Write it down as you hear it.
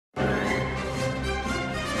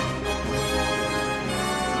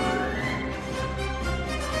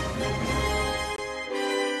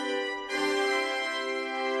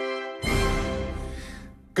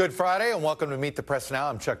Good Friday and welcome to Meet the Press Now.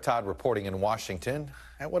 I'm Chuck Todd reporting in Washington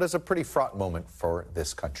at what is a pretty fraught moment for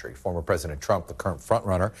this country. Former President Trump, the current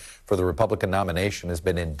frontrunner for the Republican nomination, has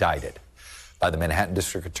been indicted by the Manhattan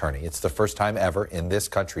District Attorney. It's the first time ever in this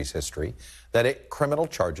country's history that criminal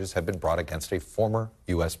charges have been brought against a former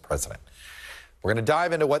U.S. president. We're going to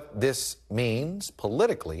dive into what this means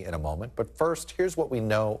politically in a moment, but first, here's what we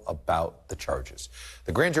know about the charges.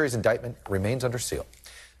 The grand jury's indictment remains under seal.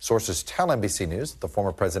 Sources tell NBC News that the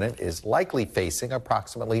former president is likely facing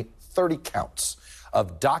approximately 30 counts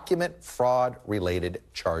of document fraud-related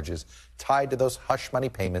charges tied to those hush money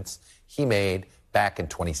payments he made back in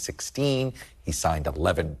 2016. He signed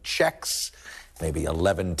 11 checks, maybe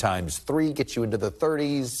 11 times 3 gets you into the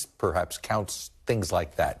 30s, perhaps counts, things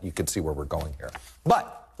like that. You can see where we're going here.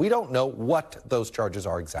 But we don't know what those charges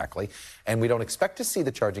are exactly, and we don't expect to see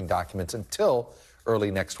the charging documents until early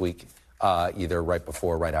next week, either right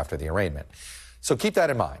before or right after the arraignment. So keep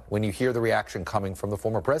that in mind when you hear the reaction coming from the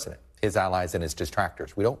former president, his allies, and his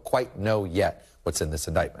detractors. We don't quite know yet what's in this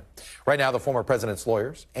indictment. Right now, the former president's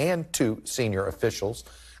lawyers and 2 senior officials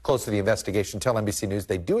close to the investigation tell NBC News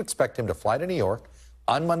they do expect him to fly to New York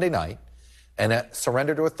on Monday night and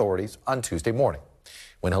surrender to authorities on Tuesday morning,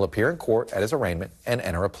 when he'll appear in court at his arraignment and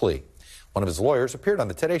enter a plea. One of his lawyers appeared on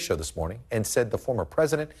the Today Show this morning and said the former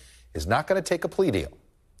president is not going to take a plea deal,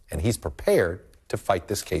 and he's prepared to fight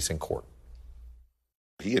this case in court.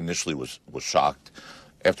 He initially was shocked.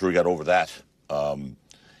 After he got over that,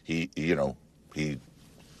 he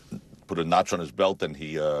put a notch on his belt, and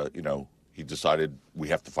he decided we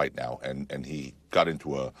have to fight now, and he got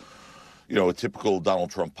into a typical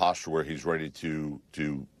Donald Trump posture where he's ready to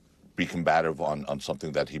be combative on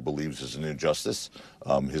something that he believes is an injustice.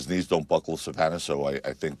 His knees don't buckle, Savannah, so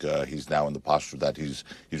I think he's now in the posture that he's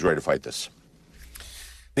ready to fight this.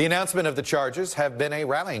 The announcement of the charges have been a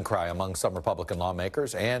rallying cry among some Republican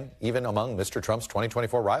lawmakers and even among Mr. Trump's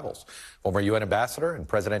 2024 rivals. Former UN ambassador and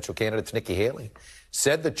presidential candidate Nikki Haley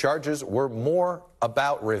said the charges were more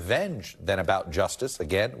about revenge than about justice.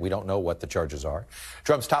 Again, we don't know what the charges are.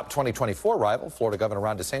 Trump's top 2024 rival, Florida Governor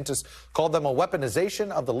Ron DeSantis, called them a weaponization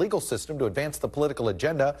of the legal system to advance the political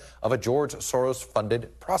agenda of a George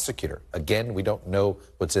Soros-funded prosecutor. Again, we don't know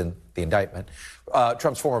what's in the indictment.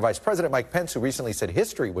 Trump's former Vice President Mike Pence, who recently said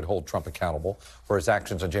history would hold Trump accountable for his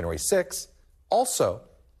actions on January 6th, also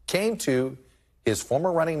came to his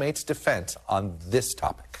former running mate's defense on this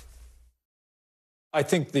topic. I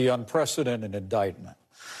think the unprecedented indictment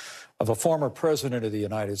of a former president of the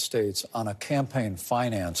United States on a campaign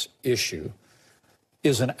finance issue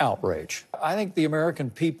is an outrage. I think the American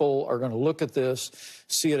people are going to look at this,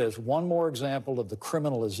 see it as one more example of the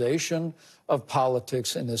criminalization of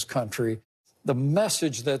politics in this country. The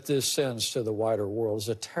message that this sends to the wider world is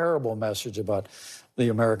a terrible message about the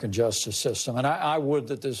American justice system. And I would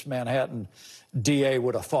that this Manhattan DA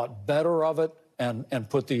would have thought better of it and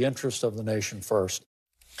put the interest of the nation first.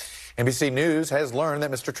 NBC News has learned that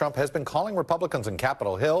Mr. Trump has been calling Republicans on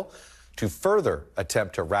Capitol Hill to further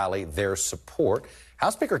attempt to rally their support.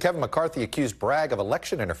 House Speaker Kevin McCarthy accused Bragg of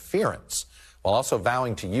election interference, while also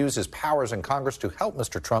vowing to use his powers in Congress to help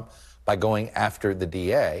Mr. Trump by going after the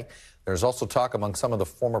DA. There's also talk among some of the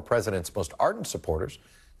former president's most ardent supporters,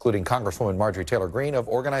 including Congresswoman Marjorie Taylor Greene, of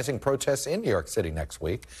organizing protests in New York City next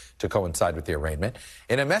week to coincide with the arraignment.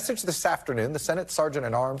 In a message this afternoon, the Senate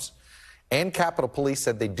Sergeant-at-Arms and Capitol Police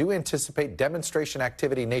said they do anticipate demonstration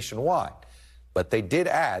activity nationwide, but they did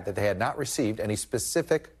add that they had not received any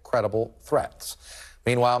specific credible threats.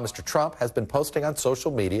 Meanwhile, Mr. Trump has been posting on social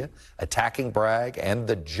media, attacking Bragg and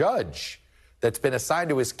the judge that's been assigned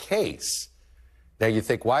to his case. Now you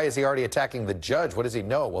think, why is he already attacking the judge? What does he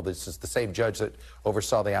know? Well, this is the same judge that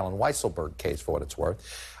oversaw the Alan Weisselberg case, for what it's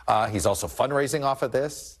worth. He's also fundraising off of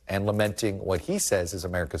this and lamenting what he says is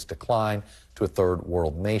America's decline to a third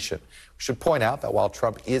world nation. We should point out that while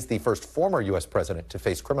Trump is the first former U.S. president to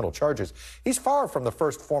face criminal charges, he's far from the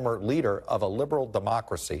first former leader of a liberal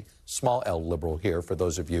democracy, small L liberal here, for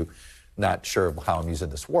those of you not sure of how I'm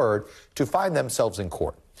using this word, to find themselves in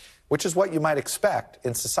court, which is what you might expect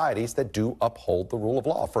in societies that do uphold the rule of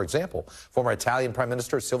law. For example, former Italian Prime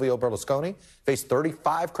Minister Silvio Berlusconi faced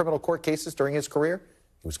 35 criminal court cases during his career.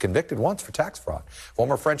 He was convicted once for tax fraud.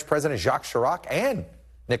 Former French President Jacques Chirac and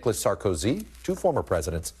Nicolas Sarkozy, 2 former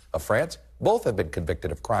presidents of France, both have been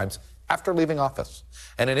convicted of crimes after leaving office.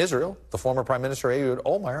 And in Israel, the former Prime Minister Ehud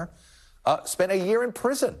Olmert spent a year in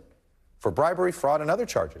prison for bribery, fraud, and other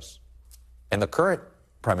charges. And the current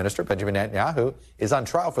Prime Minister, Benjamin Netanyahu, is on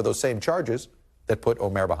trial for those same charges that put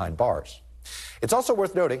Omer behind bars. It's also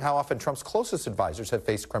worth noting how often Trump's closest advisors have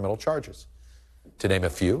faced criminal charges. To name a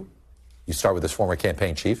few, you start with his former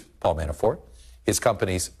campaign chief, Paul Manafort. his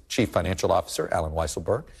company's chief financial officer, Alan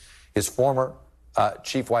Weisselberg, his former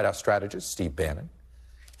chief White House strategist, Steve Bannon,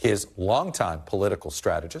 his longtime political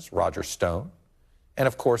strategist, Roger Stone, and,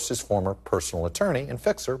 of course, his former personal attorney and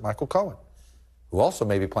fixer, Michael Cohen, who also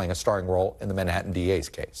may be playing a starring role in the Manhattan DA's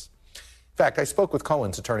case. In fact, I spoke with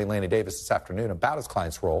Cohen's attorney, Lanny Davis, this afternoon about his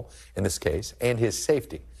client's role in this case and his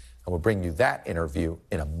safety. And we'll bring you that interview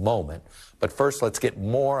in a moment. But first, let's get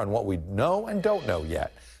more on what we know and don't know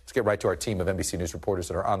yet. Let's get right to our team of NBC News reporters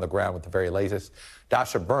that are on the ground with the very latest.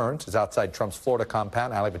 Dasha Burns is outside Trump's Florida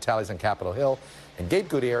compound. Ali Vitale's on Capitol Hill. And Gabe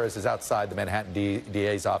Gutierrez is outside the Manhattan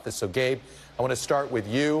DA's office. So, Gabe, I want to start with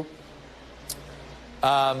you.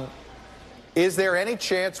 Is there any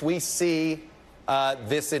chance we see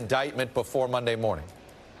this indictment before Monday morning?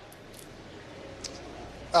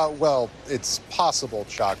 Well, it's possible,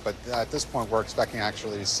 Chuck, but at this point we're expecting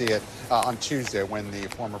actually to see it on Tuesday when the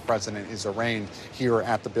former president is arraigned here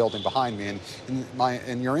at the building behind me. And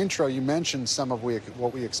in your intro, you mentioned some of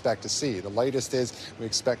what we expect to see. The latest is we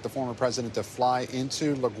expect the former president to fly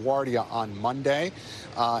into LaGuardia on Monday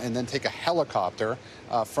and then take a helicopter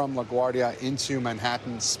from LaGuardia into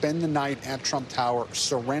Manhattan, spend the night at Trump Tower,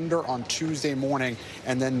 surrender on Tuesday morning,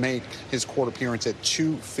 and then make his court appearance at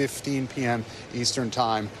 2:15 p.m. Eastern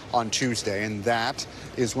Time on Tuesday. And that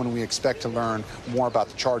is when we expect to learn more about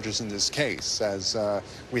the charges in this case. As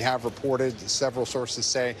we have reported, several sources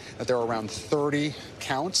say that there are around 30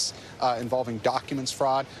 counts involving documents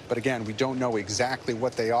fraud. But again, we don't know exactly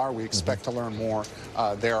what they are. We expect to learn more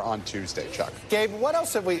there on Tuesday, Chuck. Gabe, what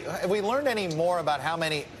else have we learned any more about how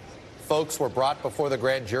many folks were brought before the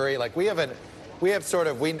grand jury? Like we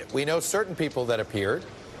know certain people that appeared,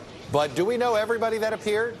 but do we know everybody that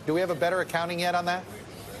appeared? Do we have a better accounting yet on that?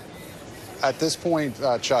 At this point,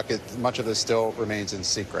 Chuck, much of this still remains in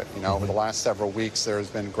secret. You know, over the last several weeks, there has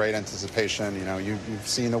been great anticipation. You know, you've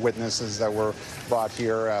seen the witnesses that were brought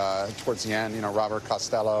here towards the end. You know, Robert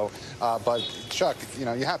Costello. But Chuck, you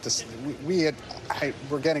know, you have to.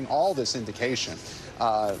 We're getting all this indication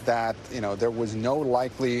that, you know, there was no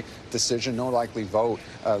likely decision, no likely vote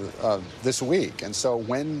this week. And so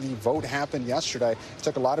when the vote happened yesterday, it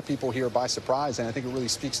took a lot of people here by surprise. And I think it really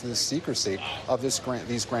speaks to the secrecy of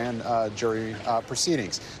these grand jury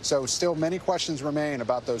proceedings. So still many questions remain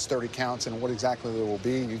about those 30 counts and what exactly they will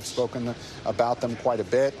be. You've spoken about them quite a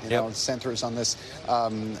bit. You know, it centers on this,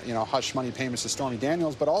 you know, hush money payments to Stormy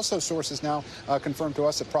Daniels. But also sources now confirmed to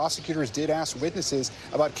us that prosecutors did ask witnesses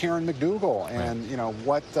about Karen McDougal and, you know,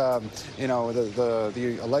 what, you know,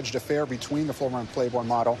 the alleged affair between the former Playboy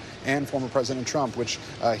model and former President Trump, which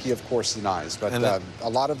he, of course, denies. But a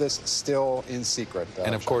lot of this still in secret.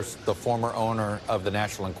 And, of course, the former owner of the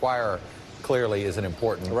National Enquirer clearly is an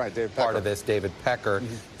important part of this, David Pecker.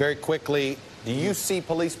 Very quickly, do you see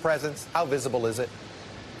police presence? How visible is it,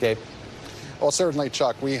 Gabe? Well, certainly,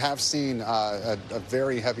 Chuck, we have seen a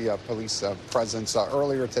very heavy police presence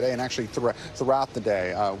earlier today and actually throughout the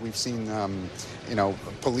day. We've seen, you know,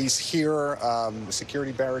 police here,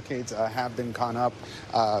 security barricades have been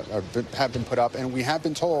have been put up, and we have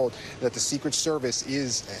been told that the Secret Service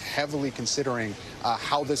is heavily considering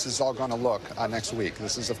how this is all going to look next week.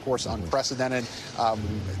 This is, of course, unprecedented.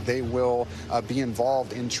 They will be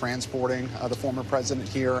involved in transporting the former president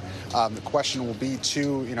here. The question will be,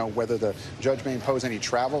 too, you know, whether the judge may impose any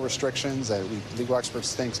travel restrictions. Legal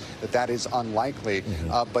experts think that is unlikely,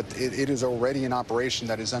 but it is already an operation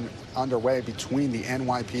that is underway between the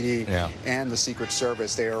NYPD and the Secret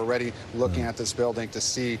Service. They are already looking at this building to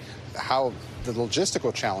see how the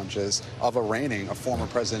logistical challenges of arraigning a former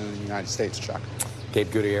president of the United States, Chuck.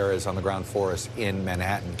 Gabe Gutierrez on the ground for us in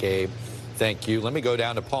Manhattan. Gabe, thank you. Let me go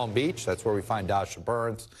down to Palm Beach. That's where we find Dasha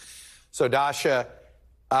Burns. So, Dasha,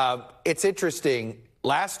 it's interesting.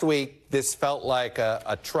 Last week, this felt like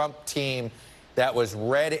a Trump team that was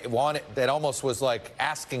ready, that almost was like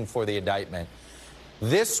asking for the indictment.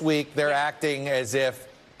 This week, they're acting as if,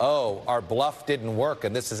 oh, our bluff didn't work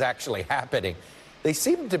and this is actually happening. They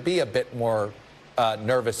seem to be a bit more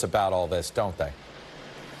nervous about all this, don't they?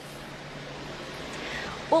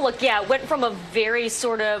 Well, look, yeah, it went from a very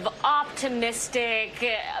sort of optimistic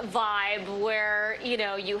vibe where, you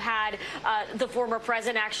know, you had the former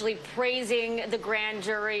president actually praising the grand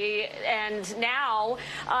jury, and now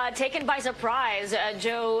taken by surprise,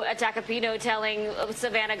 Joe Tacopino telling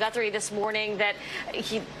Savannah Guthrie this morning that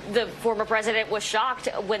the former president was shocked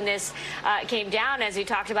when this came down, as you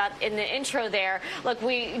talked about in the intro there. Look,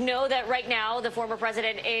 we know that right now the former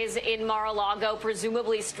president is in Mar-a-Lago,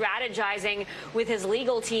 presumably strategizing with his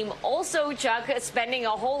legal legal team also, Chuck, spending a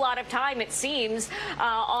whole lot of time, it seems,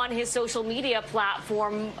 on his social media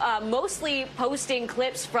platform, mostly posting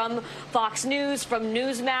clips from Fox News, from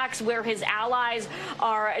Newsmax, where his allies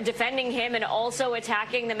are defending him and also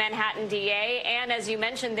attacking the Manhattan DA. And as you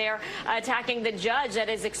mentioned there, attacking the judge that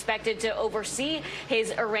is expected to oversee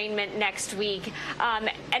his arraignment next week.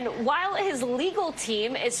 And while his legal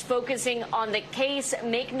team is focusing on the case,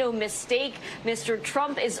 make no mistake, Mr.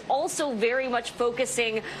 Trump is also very much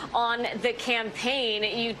focusing on the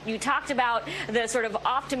campaign. You talked about the sort of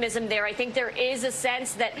optimism there. I think there is a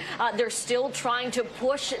sense that they're still trying to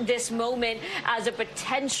push this moment as a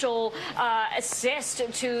potential assist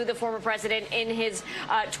to the former president in his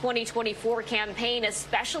 2024 campaign,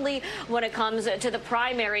 especially when it comes to the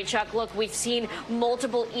primary. Chuck, look, we've seen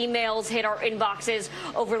multiple emails hit our inboxes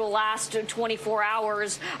over the last 24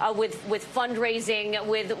 hours with fundraising,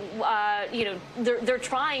 with they're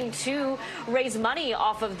trying to raise money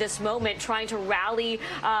off of this moment, trying to rally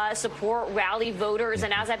support, rally voters.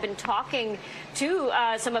 And as I've been talking to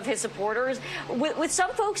some of his supporters, with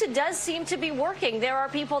some folks, it does seem to be working. There are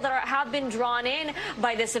people that have been drawn in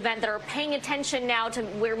by this event that are paying attention now to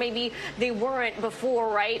where maybe they weren't before,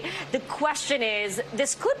 right? The question is,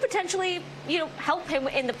 this could potentially, help him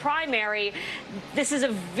in the primary. This is a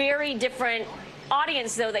very different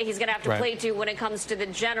audience, though, that he's going to have to play to when it comes to the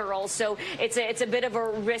general. So it's a bit of a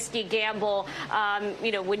risky gamble,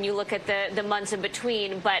 when you look at the months in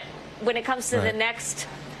between. But when it comes to the next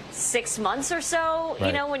 6 months or so,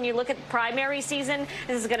 when you look at primary season,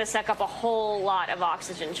 this is going to suck up a whole lot of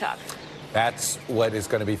oxygen, Chuck. That's what is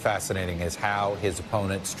going to be fascinating, is how his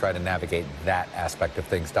opponents try to navigate that aspect of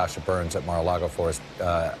things. Dasha Burns at Mar-a-Lago for us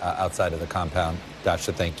outside of the compound.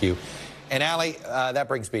 Dasha, thank you. And Allie, that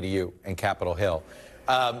brings me to you in Capitol Hill.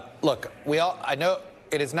 Look, I know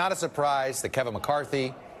it is not a surprise that Kevin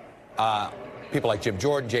McCarthy, people like Jim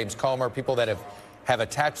Jordan, James Comer, people that have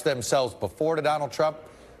attached themselves before to Donald Trump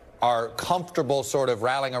are comfortable sort of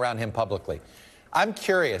rallying around him publicly. I'm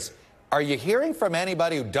curious, are you hearing from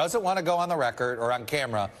anybody who doesn't want to go on the record or on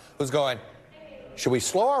camera who's going, should we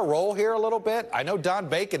slow our roll here a little bit? I know Don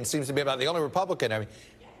Bacon seems to be about the only Republican. I mean,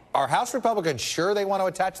 are House Republicans sure they want to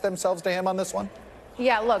attach themselves to him on this one?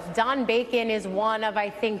 Yeah, look, Don Bacon is one of, I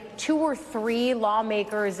think, 2 or 3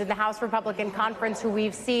 lawmakers in the House Republican Conference who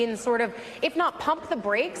we've seen sort of, if not pump the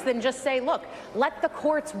brakes, then just say, look, let the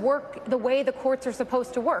courts work the way the courts are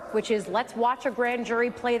supposed to work, which is let's watch a grand jury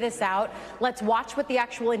play this out. Let's watch what the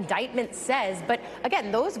actual indictment says. But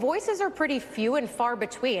again, those voices are pretty few and far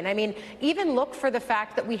between. I mean, even look for the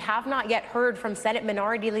fact that we have not yet heard from Senate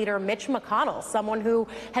Minority Leader Mitch McConnell, someone who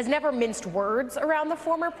has never minced words around the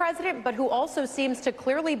former president, but who also seems to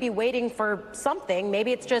clearly be waiting for something.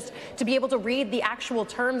 Maybe it's just to be able to read the actual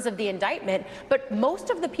terms of the indictment. But most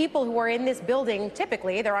of the people who are in this building,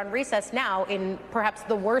 typically, they're on recess now in perhaps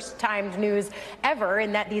the worst timed news ever,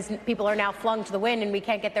 in that these people are now flung to the wind and we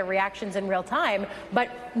can't get their reactions in real time. But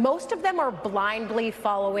most of them are blindly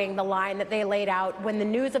following the line that they laid out when the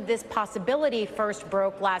news of this possibility first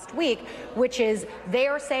broke last week, which is they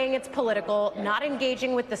are saying it's political, not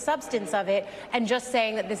engaging with the substance of it, and just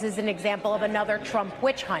saying that this is an example of another Trump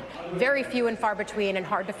witch hunt. Very few and far between, and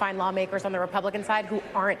hard to find lawmakers on the Republican side who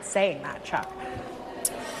aren't saying that, Chuck.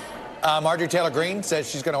 Marjorie Taylor Greene says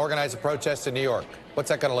she's going to organize a protest in New York. What's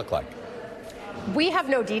that going to look like? We have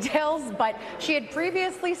no details, but she had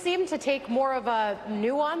previously seemed to take more of a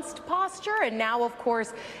nuanced posture, and now, of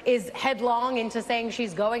course, is headlong into saying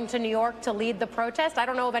she's going to New York to lead the protest. I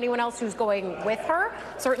don't know of anyone else who's going with her.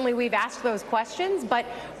 Certainly, we've asked those questions, but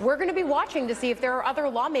we're going to be watching to see if there are other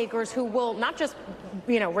lawmakers who will not just,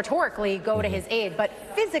 rhetorically go to his aid, but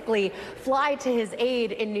physically fly to his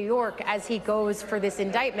aid in New York as he goes for this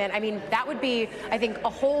indictment. I mean, that would be, I think, a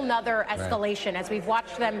whole nother escalation, as we've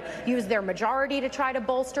watched them use their majority to try to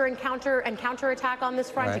bolster and counterattack on this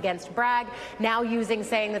front against Bragg, now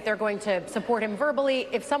saying that they're going to support him verbally.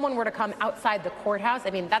 If someone were to come outside the courthouse, I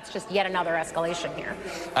mean, that's just yet another escalation here.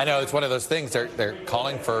 I know, it's one of those things. They're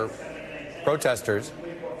calling for protesters.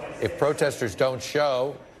 If protesters don't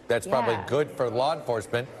show, that's probably good for law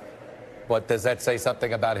enforcement. But does that say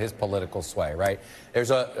something about his political sway, right?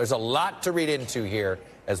 There's a lot to read into here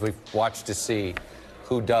as we've watched to see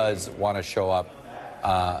who does want to show up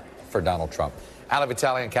for Donald Trump. Allie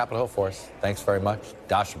Vitale on Capitol Hill for us. Thanks very much.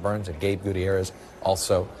 Dasha Burns and Gabe Gutierrez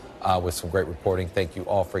also with some great reporting. Thank you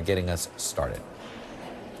all for getting us started.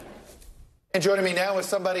 And joining me now is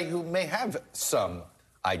somebody who may have some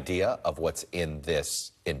idea of what's in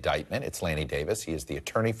this indictment. It's Lanny Davis. He is the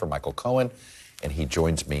attorney for Michael Cohen, and he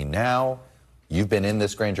joins me now. You've been in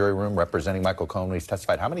this grand jury room representing Michael Cohen when he's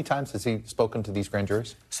testified. How many times has he spoken to these grand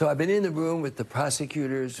juries? So I've been in the room with the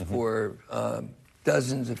prosecutors for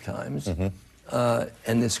dozens of times,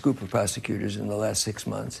 and this group of prosecutors in the last 6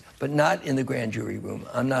 months, but not in the grand jury room.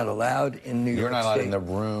 I'm not allowed in New York State. You're not allowed in the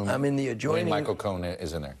room. I'm in the adjoining. When Michael Cohen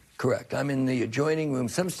is in there. Correct. I'm in the adjoining room.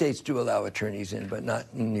 Some states do allow attorneys in, but not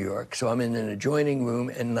in New York. So I'm in an adjoining room,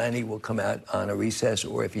 and Lanny will come out on a recess,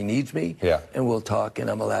 or if he needs me, and we'll talk, and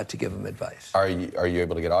I'm allowed to give him advice. Are you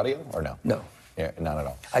able to get audio or no? No. Yeah, not at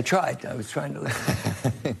all. I tried. I was trying to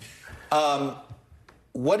listen.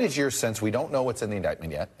 What is your sense? We don't know what's in the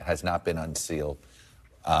indictment yet. It has not been unsealed.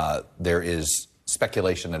 There is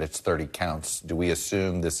speculation that it's 30 counts. Do we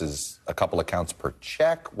assume this is a couple of counts per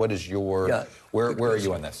check? What is your... Where are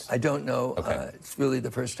you on this? I don't know. Okay. It's really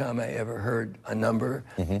the first time I ever heard a number.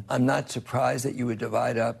 I'm not surprised that you would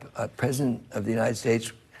divide up a president of the United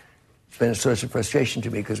States. It's been a source of frustration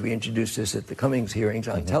to me because we introduced this at the Cummings hearings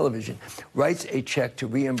on television. Writes a check to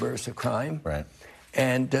reimburse a crime. Right.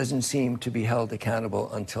 And doesn't seem to be held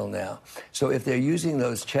accountable until now. So if they're using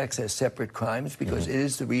those checks as separate crimes, because it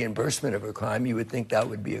is the reimbursement of a crime, you would think that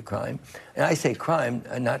would be a crime. And I say crime,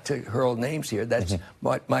 not to hurl names here, that's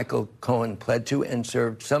what Michael Cohen pled to and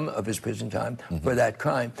served some of his prison time for that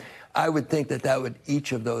crime. I would think that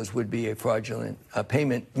each of those would be a fraudulent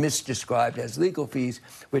payment, misdescribed as legal fees,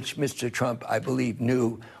 which Mr. Trump, I believe,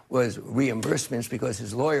 knew was reimbursements because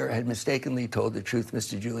his lawyer had mistakenly told the truth,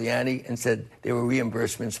 Mr. Giuliani, and said they were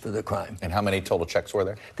reimbursements for the crime. And how many total checks were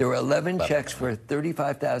there? There were 11 checks for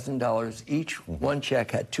 $35,000 each. One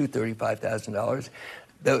check had two $35,000.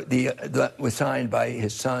 That was signed by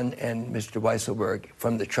his son and Mr. Weisselberg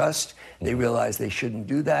from the trust. They realized they shouldn't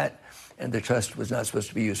do that, and the trust was not supposed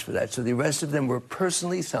to be used for that. So the rest of them were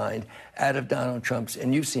personally signed out of Donald Trump's,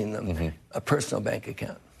 and you've seen them, a personal bank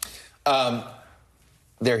account.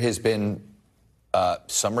 There has been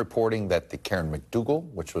some reporting that the Karen McDougal,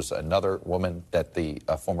 which was another woman that the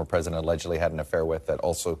former president allegedly had an affair with, that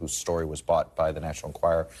also whose story was bought by the National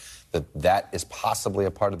Enquirer, that is possibly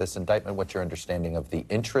a part of this indictment. What's your understanding of the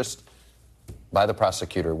interest by the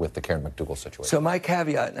prosecutor with the Karen McDougal situation? So my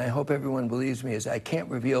caveat, and I hope everyone believes me, is I can't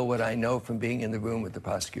reveal what I know from being in the room with the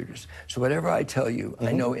prosecutors. So whatever I tell you,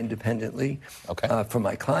 I know independently from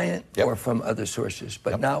my client or from other sources,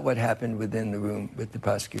 but not what happened within the room with the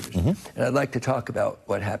prosecutors. And I'd like to talk about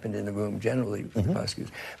what happened in the room generally with the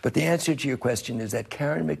prosecutors. But the answer to your question is that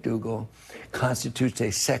Karen McDougal constitutes a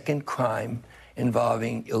second crime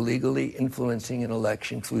involving illegally influencing an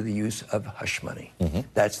election through the use of hush money.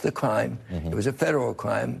 That's the crime. It was a federal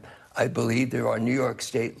crime. I believe there are New York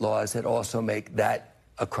state laws that also make that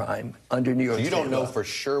a crime under New York state law. So you don't know for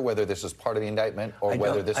sure whether this is part of the indictment or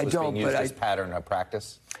whether this was being used as pattern of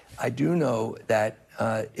practice? I do know that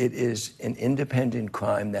it is an independent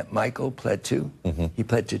crime that Michael pled to. He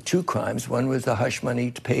pled to two crimes. One was the hush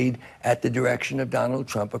money paid at the direction of Donald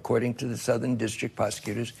Trump, according to the Southern District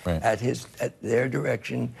prosecutors, at their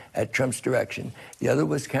direction, at Trump's direction. The other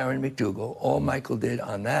was Karen McDougal. All Michael did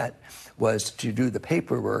on that was to do the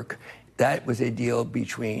paperwork. That was a deal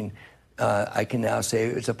between, I can now say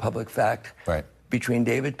it's a public fact, between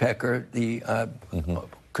David Pecker, the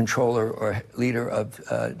controller or leader of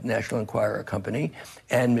National Enquirer Company,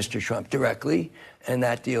 and Mr. Trump directly. And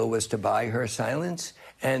that deal was to buy her silence.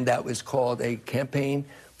 And that was called a campaign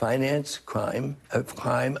finance crime, a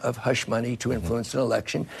crime of hush money to influence an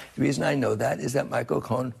election. The reason I know that is that Michael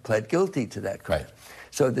Cohen pled guilty to that crime.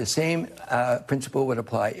 So the same principle would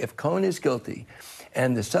apply. If Cohen is guilty,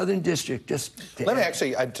 and the Southern District just... Let me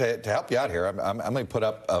actually, to help you out here, I'm going to put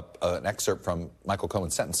up an excerpt from Michael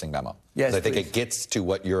Cohen's sentencing memo. Yes, I think it gets to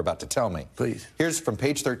what you're about to tell me. Please. Here's from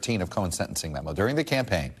page 13 of Cohen's sentencing memo. During the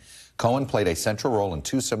campaign, Cohen played a central role in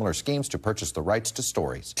two similar schemes to purchase the rights to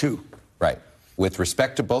stories. Two. Right. With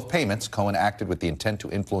respect to both payments, Cohen acted with the intent to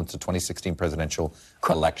influence the 2016 presidential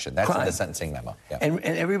election. That's in the sentencing memo. And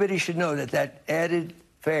everybody should know that that added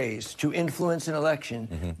phase, to influence an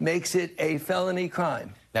election, makes it a felony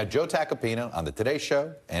crime. Now, Joe Tacopina on the Today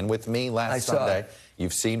Show and with me last Sunday,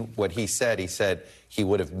 you've seen what he said. He said he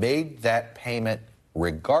would have made that payment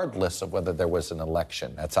regardless of whether there was an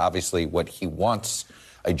election. That's obviously what he wants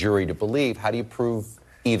a jury to believe. How do you prove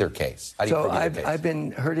either case? How do you prove either case? I've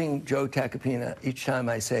been hurting Joe Tacopina each time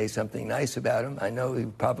I say something nice about him. I know he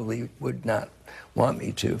probably would not want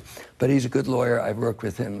me to, but he's a good lawyer. I've worked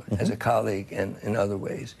with him as a colleague and in other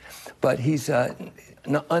ways. But he's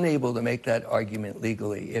unable to make that argument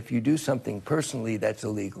legally. If you do something personally that's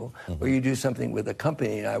illegal, or you do something with a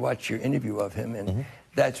company, and I watched your interview of him, and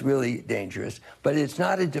that's really dangerous. But it's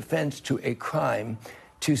not a defense to a crime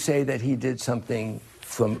to say that he did something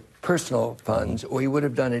from personal funds, or he would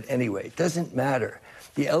have done it anyway. It doesn't matter.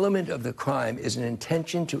 The element of the crime is an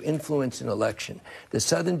intention to influence an election. The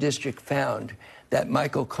Southern District found that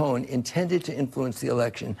Michael Cohen intended to influence the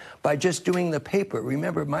election by just doing the paper.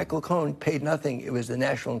 Remember, Michael Cohen paid nothing. It was the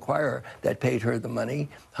National Enquirer that paid her the money,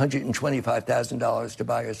 $125,000 to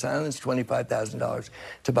buy her silence, $25,000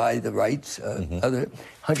 to buy the rights, other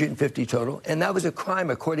 $150 total. And that was a crime,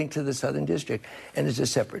 according to the Southern District, and is a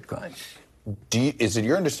separate crime. Is it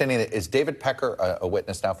your understanding that is David Pecker a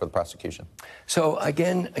witness now for the prosecution? So,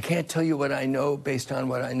 again, I can't tell you what I know based on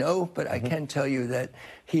what I know, but I can tell you that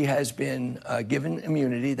he has been given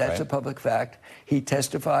immunity. That's a public fact. He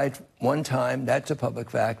testified one time. That's a public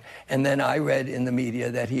fact. And then I read in the media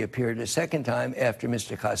that he appeared a second time after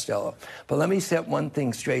Mr. Costello. But let me set one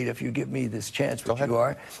thing straight, if you give me this chance, which you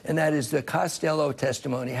are, and that is the Costello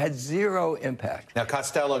testimony had zero impact. Now,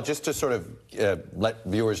 Costello, just to sort of let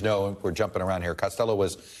viewers know, we're jumping around here, Costello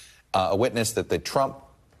was a witness that the Trump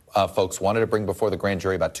folks wanted to bring before the grand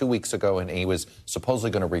jury about 2 weeks ago, and he was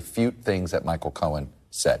supposedly going to refute things that Michael Cohen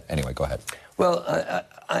said. Anyway, go ahead. Well,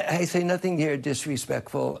 I say nothing here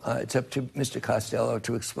disrespectful. It's up to Mr. Costello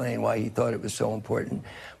to explain why he thought it was so important.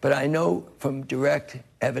 But I know from direct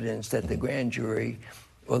evidence that the grand jury,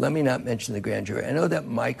 well, let me not mention the grand jury. I know that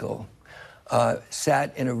Michael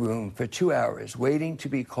sat in a room for 2 hours waiting to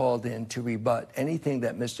be called in to rebut anything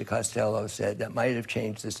that Mr. Costello said that might have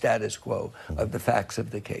changed the status quo of the facts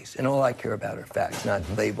of the case. And all I care about are facts, not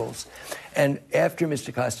labels. And after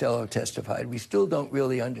Mr. Costello testified, we still don't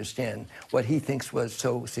really understand what he thinks was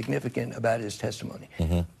so significant about his testimony.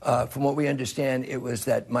 From what we understand, it was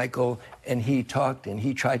that Michael and he talked, and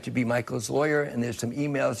he tried to be Michael's lawyer, and there's some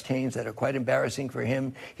emails changed that are quite embarrassing for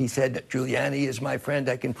him. He said, Giuliani is my friend,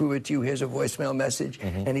 I can prove it to you, here's a voicemail message.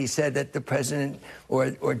 And he said that the president or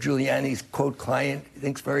Giuliani's, quote, client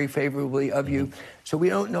thinks very favorably of you. So we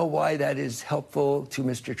don't know why that is helpful to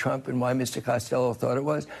Mr. Trump and why Mr. Costello thought it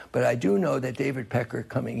was. But I do know that David Pecker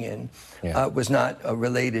coming in was not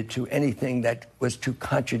related to anything that was to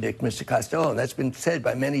contradict Mr. Costello. And that's been said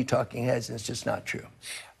by many talking heads, and it's just not true.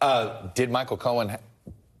 Did Michael Cohen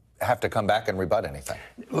have to come back and rebut anything?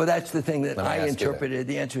 Well, that's the thing that I interpreted.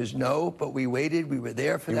 The answer is no, but we waited. We were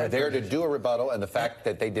there for that. You were there to do a rebuttal, and the fact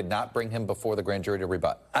that they did not bring him before the grand jury to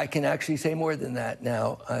rebut. I can actually say more than that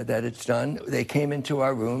now that it's done. They came into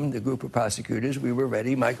our room, the group of prosecutors. We were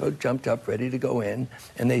ready. Michael jumped up, ready to go in,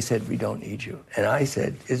 and they said, we don't need you. And I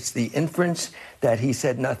said, it's the inference that he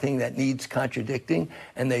said nothing that needs contradicting,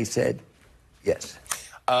 and they said, yes.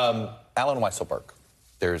 Alan Weisselberg,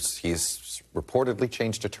 he's reportedly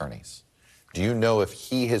changed attorneys. Do you know if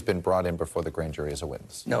he has been brought in before the grand jury as a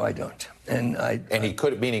witness? No, I don't. And he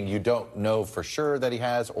could, meaning you don't know for sure that he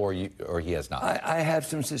has, or he has not? I have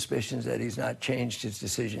some suspicions that he's not changed his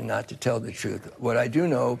decision not to tell the truth. What I do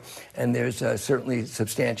know, and there's certainly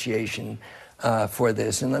substantiation for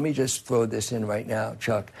this, and let me just throw this in right now,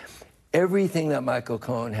 Chuck. Everything that Michael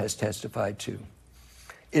Cohen has testified to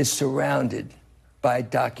is surrounded by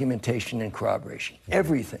documentation and corroboration.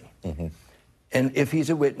 Everything. And if he's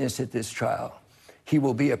a witness at this trial, he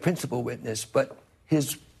will be a principal witness, but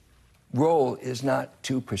his role is not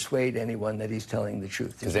to persuade anyone that he's telling the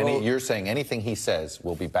truth. Because you're saying anything he says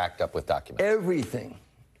will be backed up with documents? Everything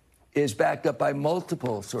is backed up by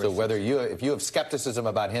multiple sources. So if you have skepticism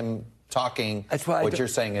about him talking, what you're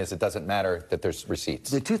saying is it doesn't matter that there's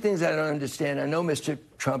receipts. The two things I don't understand, I know Mr.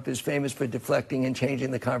 Trump is famous for deflecting and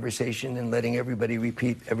changing the conversation and letting everybody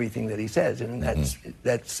repeat everything that he says, and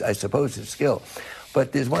that's I suppose, his skill.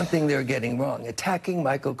 But there's one thing they're getting wrong. Attacking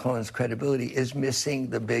Michael Cohen's credibility is missing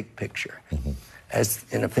the big picture. As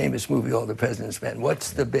in a famous movie, All the President's Men,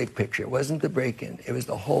 what's the big picture? It wasn't the break-in. It was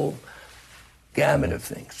the whole gamut of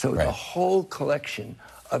things. So the whole collection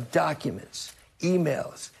of documents,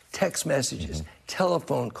 emails, text messages,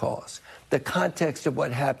 telephone calls, the context of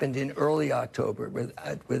what happened in early October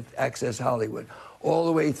with Access Hollywood, all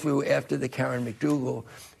the way through after the Karen McDougal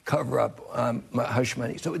cover-up, hush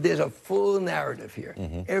money. So there's a full narrative here.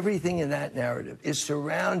 Everything in that narrative is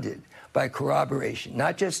surrounded by corroboration,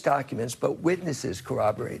 not just documents, but witnesses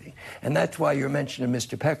corroborating. And that's why your mention of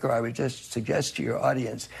Mr. Pecker, I would just suggest to your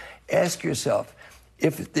audience, ask yourself,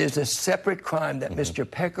 if there's a separate crime that Mr.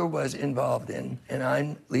 Pecker was involved in, and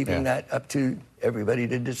I'm leaving that up to everybody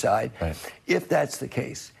to decide, if that's the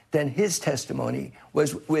case, then his testimony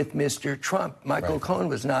was with Mr. Trump. Michael Right. Cohen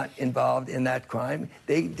was not involved in that crime.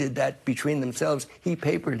 They did that between themselves. He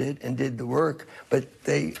papered it and did the work, but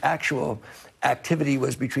the actual activity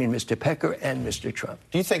was between Mr. Pecker and Mr. Trump.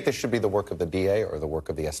 Do you think this should be the work of the DA or the work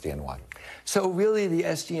of the SDNY? So really, the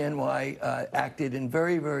SDNY acted in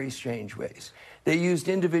very, very strange ways. They used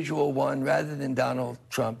individual one rather than Donald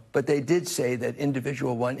Trump, but they did say that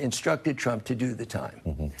individual one instructed Trump to do the time.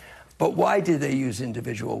 Mm-hmm. But why did they use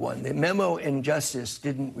individual one? The memo in Justice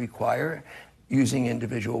didn't require using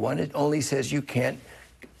individual one. It only says you can't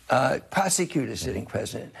prosecute a sitting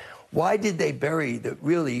president. Why did they bury the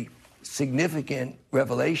really significant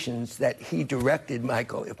revelations that he directed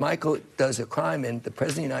Michael? If Michael does a crime and the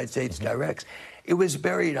President of the United States directs, it was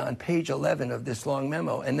buried on page 11 of this long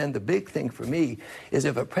memo. And then the big thing for me is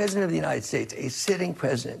if a president of the United States, a sitting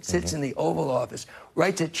president, sits in the Oval Office,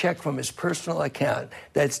 writes a check from his personal account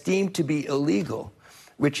that's deemed to be illegal,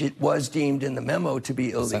 which it was deemed in the memo to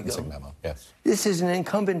be illegal. Sentencing memo, yes. This is an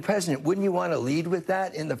incumbent president. Wouldn't you want to lead with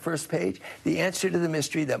that in the first page? The answer to the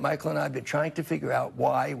mystery that Michael and I have been trying to figure out,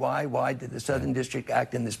 why did the Southern District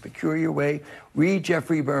act in this peculiar way? Read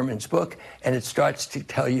Jeffrey Berman's book, and it starts to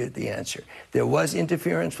tell you the answer. There was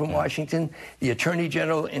interference from Washington. The Attorney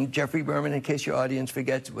General, in Jeffrey Berman, in case your audience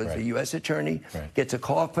forgets, was the U.S. Attorney, gets a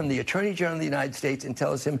call from the Attorney General of the United States and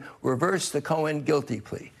tells him, reverse the Cohen guilty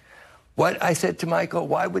plea. What I said to Michael,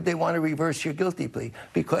 why would they want to reverse your guilty plea?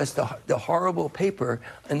 Because the horrible paper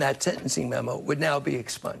in that sentencing memo would now be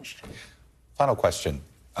expunged. Final question.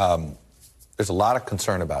 There's a lot of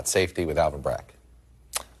concern about safety with Alvin Bragg.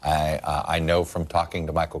 I know from talking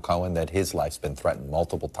to Michael Cohen that his life's been threatened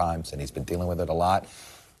multiple times and he's been dealing with it a lot,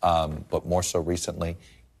 but more so recently.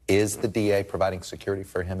 Is the DA providing security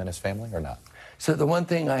for him and his family or not? So the one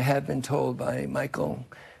thing I have been told by Michael,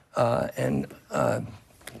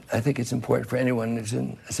 I think it's important for anyone who's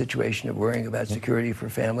in a situation of worrying about security for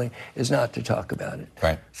family, is not to talk about it.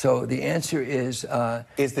 Right. So the answer is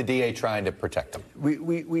the DA trying to protect him?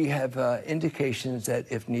 We have indications that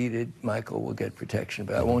if needed, Michael will get protection,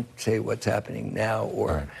 but I won't say what's happening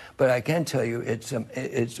now. But I can tell you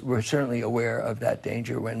we're certainly aware of that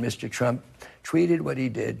danger. When Mr. Trump tweeted what he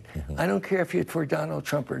did, I don't care if you're for Donald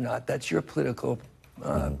Trump or not. That's your political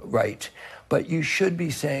right. But you should be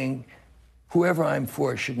saying, whoever I'm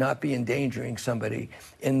for should not be endangering somebody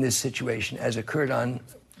in this situation, as occurred on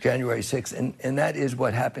January 6th. And that is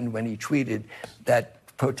what happened when he tweeted that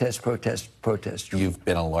protest. You've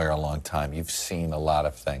been a lawyer a long time. You've seen a lot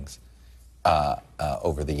of things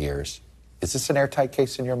over the years. Is this an airtight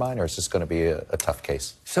case in your mind, or is this going to be a tough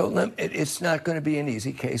case? So it's not going to be an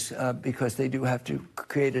easy case because they do have to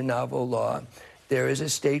create a novel law. There is a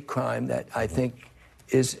state crime that I think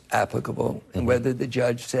is applicable, and whether the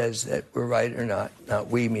judge says that we're right or not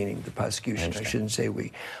we meaning the prosecution, I shouldn't say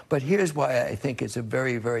we. But here's why I think it's a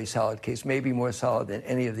very, very solid case, maybe more solid than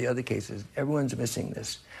any of the other cases. Everyone's missing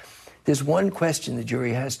this. There's one question the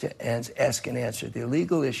jury has to ask and answer. The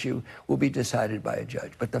legal issue will be decided by a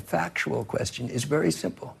judge, but the factual question is very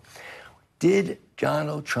simple. Did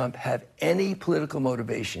Donald Trump have any political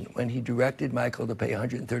motivation when he directed Michael to pay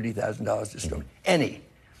 $130,000 to Stormy? Any?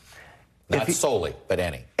 Not solely, but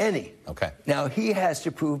any. Any. Okay. Now, he has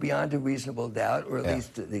to prove beyond a reasonable doubt, or at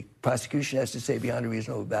least the prosecution has to say beyond a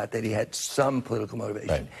reasonable doubt, that he had some political motivation.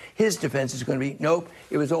 Right. His defense is going to be, nope,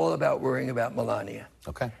 it was all about worrying about Melania.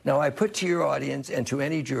 Okay. Now, I put to your audience and to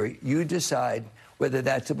any jury, you decide whether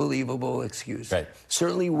that's a believable excuse. Right.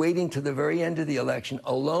 Certainly waiting to the very end of the election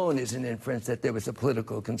alone is an inference that there was a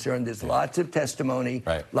political concern. There's lots of testimony,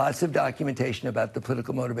 lots of documentation about the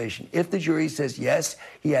political motivation. If the jury says, yes,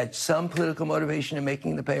 he had some political motivation in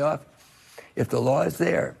making the payoff, if the law is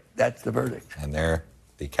there, that's the verdict. And there,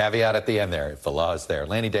 the caveat at the end there, if the law is there.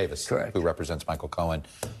 Lanny Davis, correct, who represents Michael Cohen,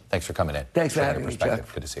 thanks for coming in. Thanks for having me,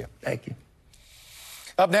 Chuck. Good to see you. Thank you.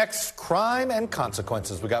 Up next, crime and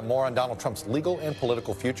consequences. We got more on Donald Trump's legal and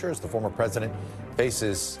political future as the former president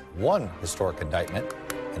faces one historic indictment.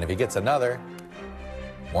 And if he gets another,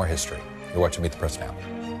 more history. You're watching Meet the Press now.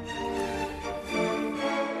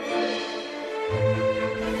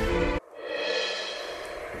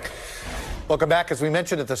 Welcome back. As we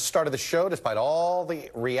mentioned at the start of the show, despite all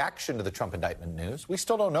the reaction to the Trump indictment news, we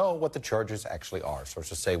still don't know what the charges actually are.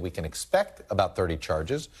 Sources say we can expect about 30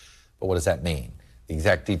 charges, but what does that mean? The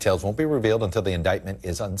exact details won't be revealed until the indictment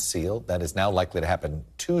is unsealed. That is now likely to happen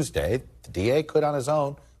Tuesday. The DA could, on his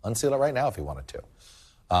own, unseal it right now if he wanted to.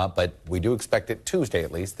 But we do expect it Tuesday,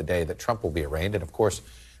 at least, the day that Trump will be arraigned. And, of course,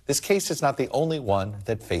 this case is not the only one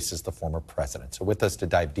that faces the former president. So with us to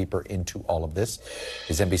dive deeper into all of this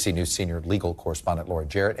is NBC News senior legal correspondent Laura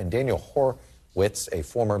Jarrett and Daniel Witz, a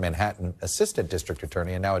former Manhattan assistant district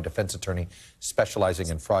attorney and now a defense attorney specializing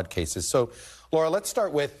in fraud cases. So, Laura, let's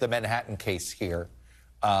start with the Manhattan case here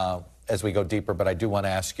as we go deeper, but I do want to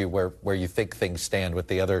ask you where you think things stand with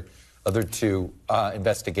the other two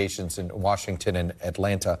investigations in Washington and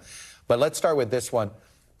Atlanta. But let's start with this one.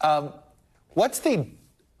 What's the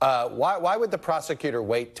why would the prosecutor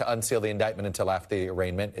wait to unseal the indictment until after the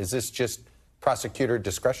arraignment? Is this just prosecutor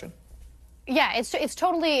discretion? Yeah, it's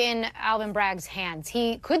totally in Alvin Bragg's hands.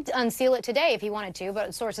 He could unseal it today if he wanted to,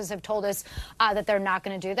 but sources have told us that they're not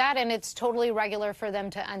going to do that, and it's totally regular for them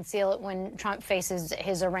to unseal it when Trump faces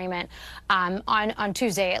his arraignment on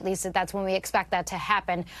Tuesday, at least. That's when we expect that to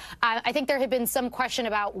happen. I think there had been some question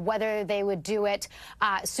about whether they would do it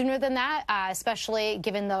sooner than that, especially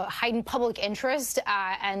given the heightened public interest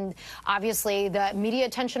and obviously the media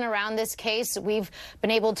attention around this case. We've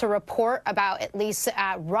been able to report about at least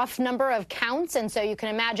a rough number of counts, and so you can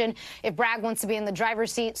imagine if Bragg wants to be in the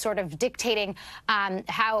driver's seat sort of dictating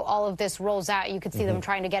how all of this rolls out, you could see them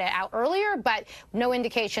trying to get it out earlier, but no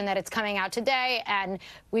indication that it's coming out today, and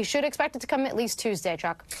we should expect it to come at least Tuesday,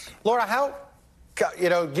 Chuck. Laura, how,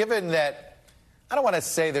 given that, I don't want to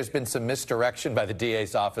say there's been some misdirection by the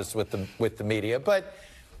DA's office with the media, but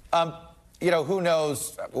who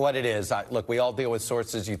knows what it is. Look, we all deal with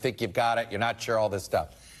sources. You think you've got it, you're not sure, all this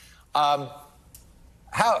stuff.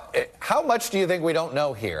 How much do you think we don't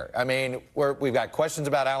know here? I mean, we've got questions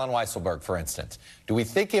about Alan Weisselberg, for instance. Do we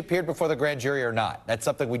think he appeared before the grand jury or not? That's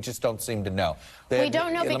something we just don't seem to know. We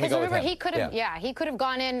don't know because remember he could have, he could have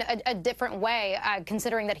gone in a different way,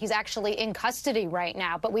 considering that he's actually in custody right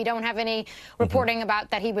now. But we don't have any reporting about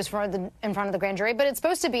that he was in front of the grand jury. But it's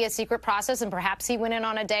supposed to be a secret process, and perhaps he went in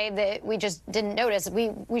on a day that we just didn't notice.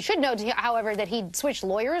 We should note, however, that he switched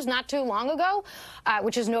lawyers not too long ago,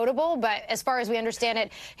 which is notable. But as far as we understand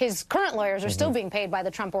it, his current lawyers are still being paid by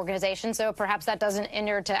the Trump organization, so perhaps that doesn't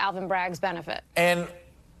inure to Alvin Bragg's benefit. And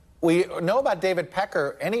we know about David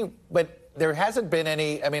Pecker, but there hasn't been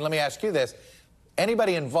any. I mean, let me ask you this.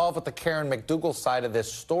 Anybody involved with the Karen McDougal side of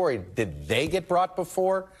this story, did they get brought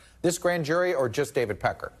before this grand jury or just David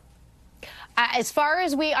Pecker? As far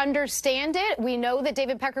as we understand it, we know that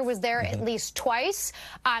David Pecker was there at least twice,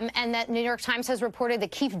 and that New York Times has reported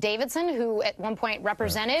that Keith Davidson, who at one point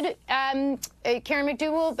represented Karen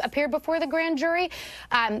McDougal, appeared before the grand jury.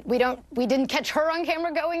 We didn't catch her on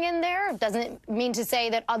camera going in there. It doesn't mean to say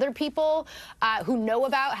that other people who know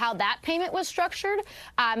about how that payment was structured.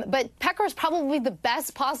 But Pecker is probably the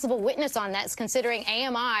best possible witness on that, considering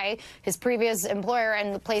AMI, his previous employer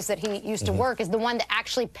and the place that he used to work, is the one that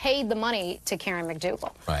actually paid the money to Karen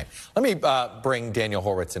McDougal. Right. Let me bring Daniel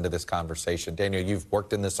Horwitz into this conversation. Daniel, you've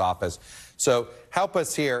worked in this office, so help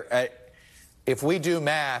us here. If we do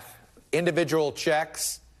math, individual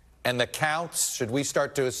checks and the counts, should we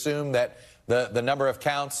start to assume that the number of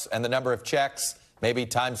counts and the number of checks maybe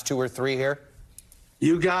times 2 or 3 here?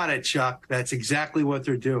 You got it, Chuck. That's exactly what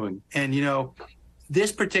they're doing. And,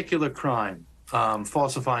 this particular crime,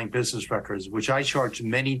 falsifying business records, which I charged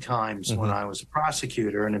many times when I was a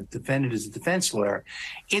prosecutor and have defended as a defense lawyer,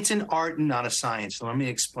 it's an art and not a science. So let me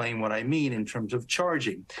explain what I mean in terms of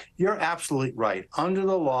charging. You're absolutely right. Under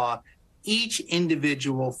the law, each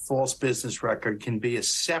individual false business record can be a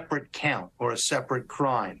separate count or a separate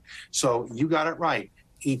crime. So you got it right.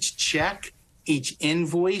 Each check, each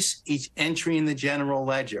invoice, each entry in the general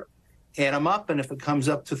ledger. Add them up, and if it comes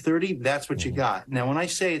up to 30, that's what you got. Now, when I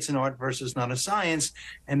say it's an art versus not a science,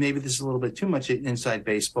 and maybe this is a little bit too much inside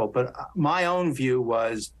baseball, but my own view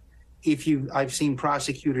was I've seen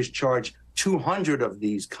prosecutors charge 200 of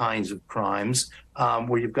these kinds of crimes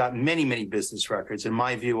where you've got many, many business records. And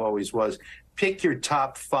my view always was pick your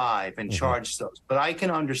top 5 and charge those. But I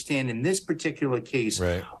can understand in this particular case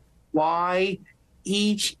why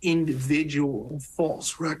each individual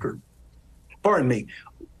false record,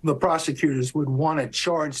 the prosecutors would want to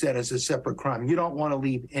charge that as a separate crime. You don't want to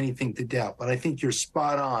leave anything to doubt, but I think you're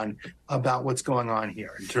spot on about what's going on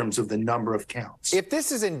here in terms of the number of counts. If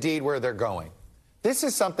this is indeed where they're going, this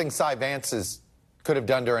is something Cy Vance could have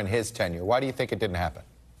done during his tenure. Why do you think it didn't happen?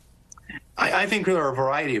 I think there are a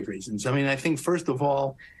variety of reasons. I mean, I think, first of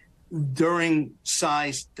all, during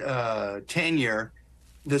Cy's tenure,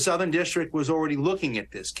 the Southern District was already looking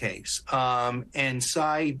at this case, and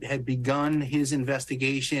Cy had begun his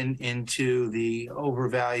investigation into the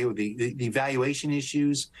the valuation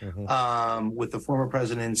issues with the former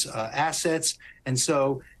president's assets, and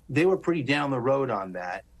so they were pretty down the road on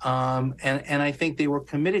that. And I think they were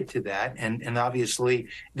committed to that, and obviously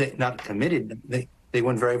not committed. They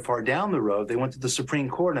went very far down the road. They went to the Supreme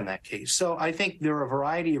Court in that case. So I think there are a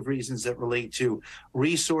variety of reasons that relate to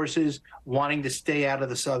resources, wanting to stay out of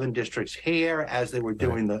the Southern District's hair as they were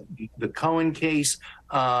doing the Cohen case.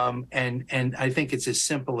 And I think it's as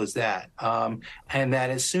simple as that. And that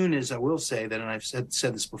as soon as, I will say that, and I've said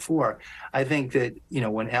this before, I think that,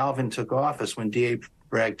 when Alvin took office, when D.A.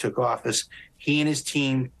 Bragg took office, he and his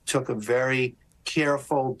team took a very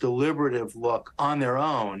careful, deliberative look on their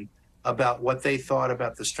own about what they thought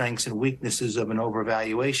about the strengths and weaknesses of an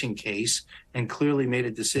overvaluation case, and clearly made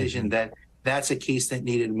a decision that that's a case that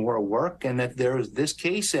needed more work, and that there was this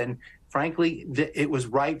case, and frankly, it was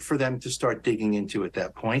right for them to start digging into at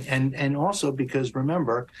that point. And also because,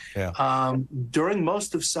 remember, during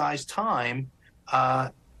most of Cy's time,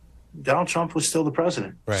 Donald Trump was still the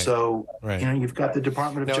president. Right. So, you've got the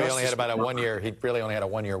Department of Justice. He only had about a 1 year. He really only had a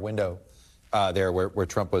 1 year window there where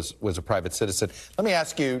Trump was a private citizen. Let me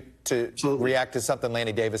ask you to react to something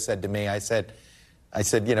Lanny Davis said to me. I said,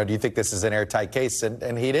 do you think this is an airtight case?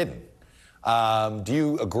 And he didn't. Do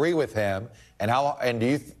you agree with him? And do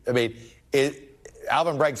you,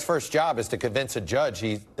 Alvin Bragg's first job is to convince a judge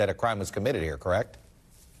that a crime was committed here, correct?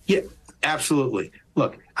 Yeah, absolutely.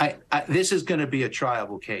 Look, this is going to be a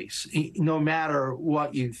triable case, no matter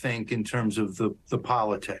what you think in terms of the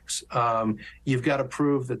politics. You've got to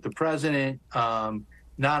prove that the president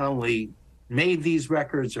not only made these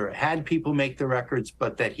records or had people make the records,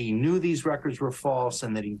 but that he knew these records were false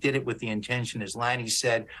and that he did it with the intention, as Lanny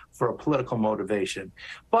said, for a political motivation.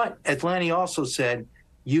 But as Lanny also said,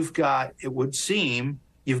 you've got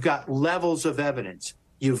levels of evidence.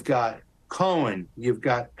 You've got Cohen, you've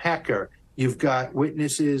got Pecker, you've got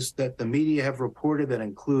witnesses that the media have reported that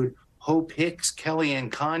include Hope Hicks,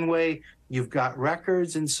 Kellyanne Conway. You've got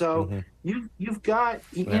records, and so you've got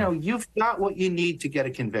what you need to get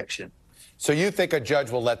a conviction. So you think a judge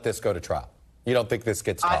will let this go to trial? You don't think this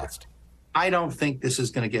gets tossed? I don't think this is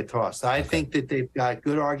going to get tossed. I think that they've got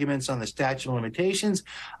good arguments on the statute of limitations.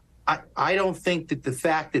 I don't think that the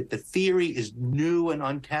fact that the theory is new and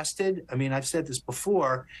untested. I mean, I've said this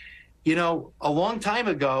before. A long time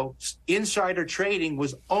ago, insider trading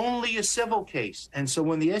was only a civil case. And so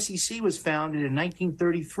when the SEC was founded in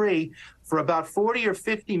 1933, for about 40 or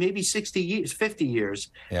 50, maybe 50 years,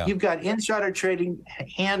 you've got insider trading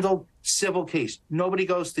handled civil case. Nobody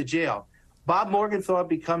goes to jail. Bob Morgenthau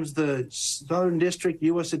becomes the Southern District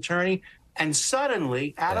U.S. Attorney, and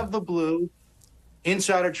suddenly, out of the blue,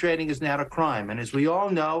 insider trading is now a crime. And as we all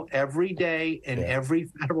know, every day in every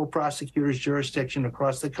federal prosecutor's jurisdiction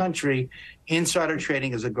across the country, insider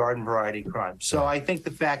trading is a garden variety crime. So I think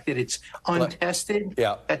the fact that it's untested,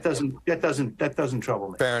 that doesn't trouble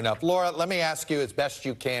me. Fair enough. Laura, let me ask you as best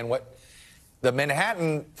you can what the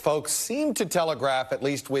Manhattan folks seem to telegraph, at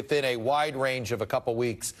least within a wide range of a couple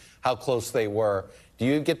weeks, how close they were. Do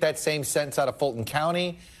you get that same sense out of Fulton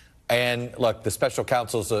County? And look, the special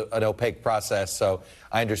counsel is an opaque process, so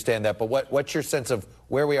I understand that. But what's your sense of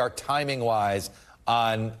where we are timing-wise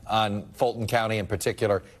on Fulton County in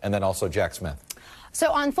particular, and then also Jack Smith? So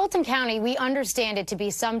on Fulton County, we understand it to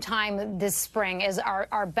be sometime this spring is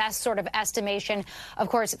our best sort of estimation. Of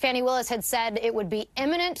course, Fani Willis had said it would be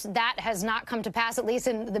imminent. That has not come to pass, at least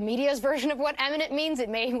in the media's version of what imminent means. It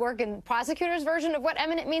may work in prosecutors' version of what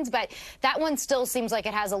imminent means, but that one still seems like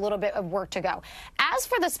it has a little bit of work to go. As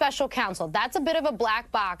for the special counsel, that's a bit of a black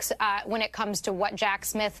box when it comes to what Jack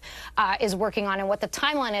Smith is working on and what the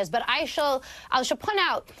timeline is. But I shall point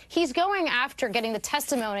out he's going after getting the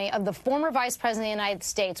testimony of the former vice president of the United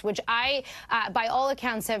States, which I, by all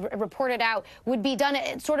accounts, have reported out would be done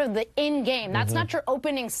at sort of the end game. That's not your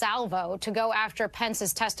opening salvo to go after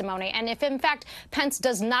Pence's testimony. And if, in fact, Pence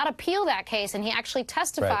does not appeal that case and he actually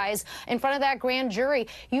testifies in front of that grand jury,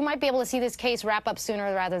 you might be able to see this case wrap up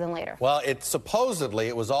sooner rather than later. Well,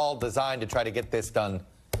 it was all designed to try to get this done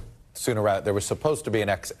sooner rather. There was supposed to be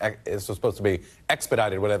it was supposed to be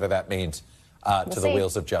expedited, whatever that means, to the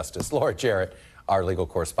wheels of justice. Laura Jarrett, our legal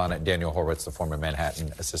correspondent, Daniel Horwitz, the former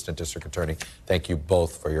Manhattan Assistant District Attorney. Thank you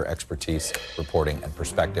both for your expertise, reporting, and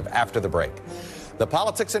perspective. After the break, the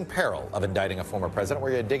politics and peril of indicting a former president.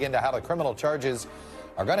 We're going to dig into how the criminal charges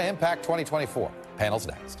are going to impact 2024. Panel's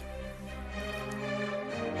next.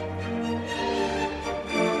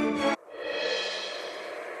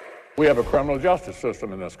 We have a criminal justice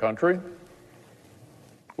system in this country.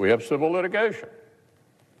 We have civil litigation.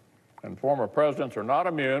 And former presidents are not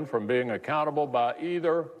immune from being accountable by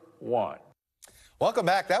either one. Welcome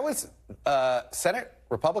back. That was Senate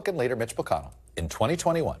Republican leader Mitch McConnell in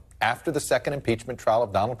 2021, after the second impeachment trial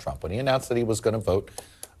of Donald Trump, when he announced that he was going to vote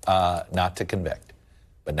not to convict.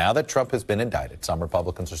 But now that Trump has been indicted, some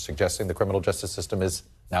Republicans are suggesting the criminal justice system is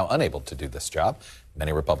now unable to do this job.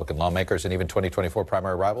 Many Republican lawmakers and even 2024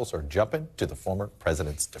 primary rivals are jumping to the former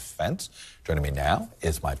president's defense. Joining me now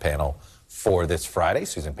is my panel for this Friday: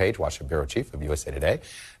 Susan Page, Washington Bureau Chief of USA Today;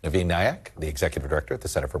 Naveen Nayak, the Executive Director at the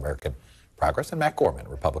Center for American Progress; and Matt Gorman,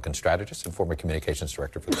 Republican strategist and former Communications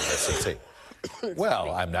Director for the SEC.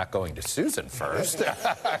 Well, I'm not going to Susan first. Hey,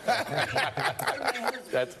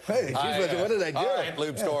 what did I do? All right,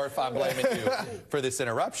 Lubsdorff, I'm blaming you for this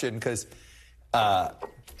interruption because, all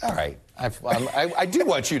right, I do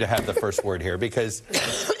want you to have the first word here because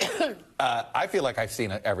I feel like I've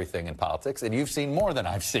seen everything in politics, and you've seen more than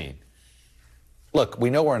I've seen. Look, we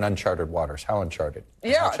know we're in uncharted waters. How uncharted?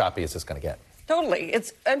 Yeah. How choppy is this going to get? Totally.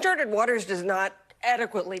 It's uncharted waters does not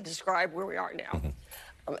adequately describe where we are now.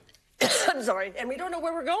 I'm sorry. And we don't know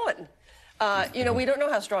where we're going. We don't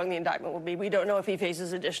know how strong the indictment will be. We don't know if he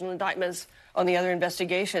faces additional indictments on the other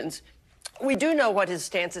investigations. We do know what his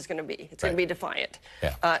stance is going to be. It's going to be defiant.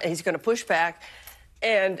 Yeah. He's going to push back,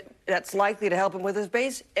 and that's likely to help him with his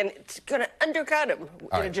base, and it's going to undercut him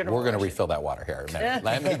in a general We're going to election. refill that water here in a minute.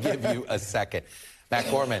 Let me give you a second. Matt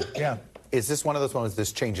Gorman, is this one of those moments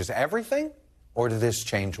this changes everything, or does this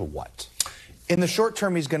change what? In the short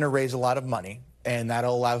term, he's going to raise a lot of money, and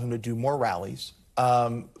that'll allow him to do more rallies.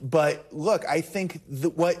 But look, I think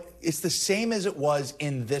it's the same as it was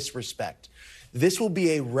in this respect. This will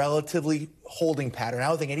be a relatively holding pattern. I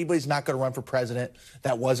don't think anybody's not going to run for president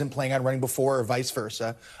that wasn't planning on running before, or vice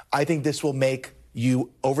versa. I think this will make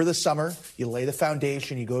you, over the summer, you lay the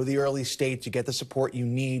foundation, you go to the early states, you get the support you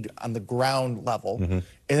need on the ground level, and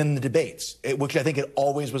then the debates, which I think it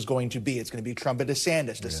always was going to be. It's going to be Trump and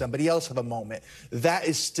DeSantis. Does somebody else have a moment? That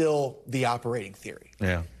is still the operating theory.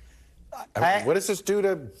 Yeah. What does this do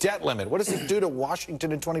to debt limit? What does this do to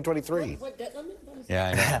Washington in 2023? What debt limit?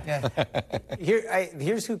 Yeah, I know.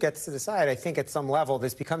 Here's who gets to decide. I think at some level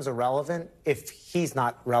this becomes irrelevant if he's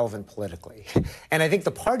not relevant politically. And I think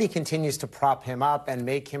the party continues to prop him up and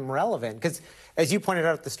make him relevant. Because, as you pointed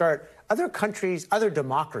out at the start, other countries, other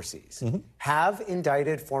democracies have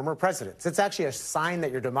indicted former presidents. It's actually a sign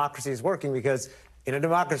that your democracy is working because in a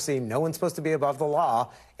democracy, no one's supposed to be above the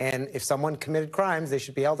law. And if someone committed crimes, they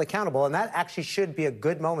should be held accountable. And that actually should be a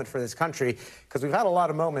good moment for this country because we've had a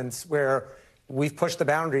lot of moments where we've pushed the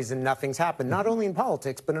boundaries and nothing's happened, not only in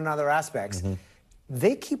politics, but in other aspects.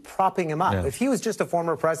 They keep propping him up. If he was just a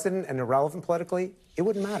former president and irrelevant politically, it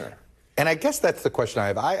wouldn't matter. And I guess that's the question I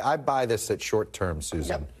have. I buy this at short term,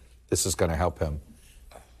 Susan. This is going to help him.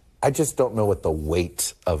 I just don't know what the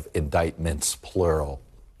weight of indictments, plural,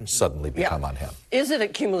 suddenly become on him. Is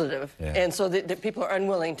it cumulative? And so that people are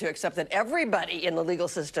unwilling to accept that everybody in the legal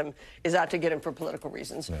system is out to get him for political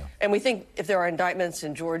reasons. And we think if there are indictments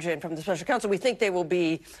in Georgia and from the special counsel, we think they will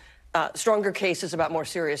be stronger cases about more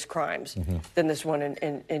serious crimes than this one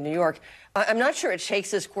in New York. I'm not sure it shakes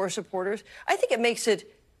his core supporters. I think it makes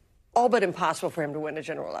it all but impossible for him to win a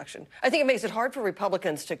general election. I think it makes it hard for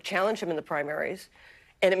Republicans to challenge him in the primaries.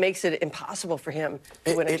 And it makes it impossible for him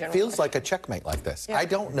to win a general election. It feels like a checkmate like this. I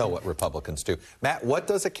don't know what Republicans do. Matt, what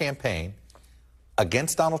does a campaign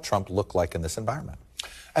against Donald Trump look like in this environment?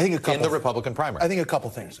 I think a couple in the Republican primary. I think a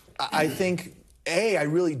couple things. I think, I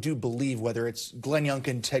really do believe, whether it's Glenn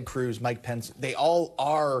Youngkin, Ted Cruz, Mike Pence, they all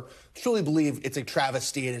truly believe it's a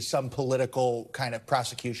travesty. It is some political kind of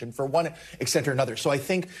prosecution for one extent or another. So I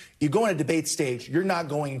think you go on a debate stage, you're not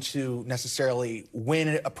going to necessarily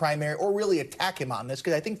win a primary or really attack him on this,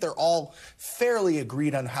 because I think they're all fairly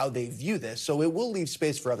agreed on how they view this. So it will leave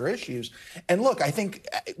space for other issues. And look, I think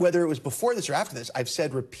whether it was before this or after this, I've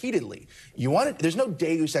said repeatedly, there's no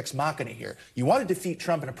deus ex machina here. You want to defeat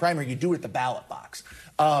Trump in a primary, you do it at the ballot box.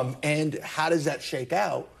 And how does that shake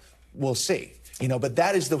out? We'll see. But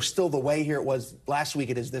that is still the way here it was last week,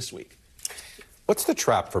 it is this week. What's the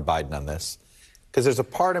trap for Biden on this? Because there's a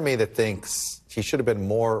part of me that thinks he should have been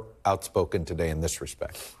more outspoken today in this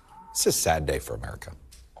respect. It's a sad day for America.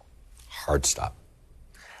 Hard stop.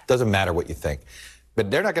 Doesn't matter what you think. But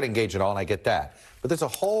they're not going to engage at all, and I get that. But there's a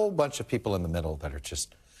whole bunch of people in the middle that are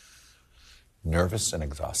just nervous and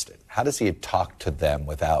exhausted. How does he talk to them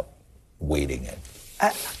without wading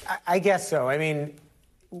in? I guess so. I mean,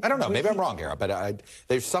 I don't know. Maybe I'm wrong here, but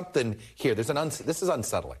there's something here. This is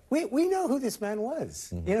unsettling. We know who this man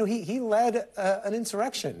was. He led an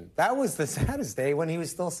insurrection. That was the saddest day when he was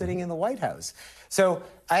still sitting in the White House. So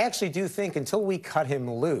I actually do think until we cut him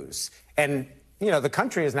loose, and the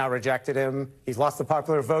country has now rejected him. He's lost the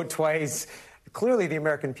popular vote twice. Clearly, the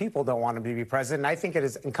American people don't want him to be president. I think it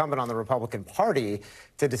is incumbent on the Republican Party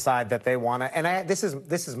to decide that they want to. And this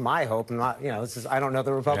is my hope. Not I don't know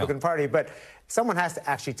the Republican Party, but someone has to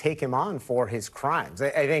actually take him on for his crimes.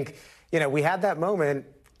 I think we had that moment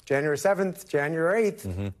January 7th, January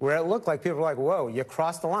 8th, where it looked like people were like, whoa, you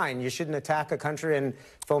crossed the line. You shouldn't attack a country and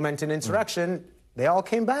foment an insurrection. They all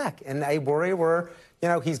came back. And I worry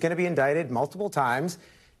he's going to be indicted multiple times.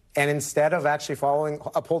 And instead of actually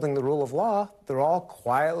upholding the rule of law, they're all not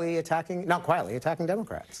quietly attacking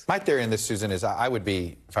Democrats. My theory in this, Susan, is I would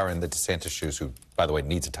be, if I were in the DeSantis shoes, who, by the way,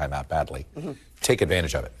 needs a timeout badly, take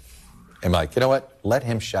advantage of it. And be like, you know what? Let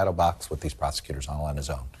him shadow box with these prosecutors on his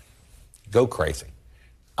own. Go crazy.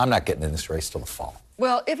 I'm not getting in this race till the fall.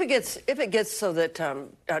 Well, if it gets so that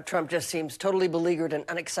Trump just seems totally beleaguered and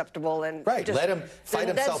unacceptable, and let him fight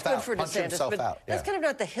himself out, that's good for DeSantis. But that's kind of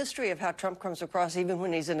not the history of how Trump comes across, even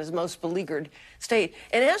when he's in his most beleaguered state.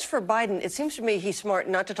 And as for Biden, it seems to me he's smart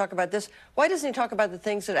not to talk about this. Why doesn't he talk about the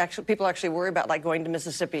things that people actually worry about, like going to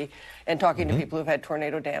Mississippi and talking to people who've had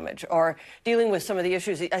tornado damage, or dealing with some of the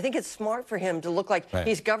issues? I think it's smart for him to look like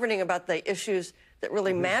he's governing about the issues that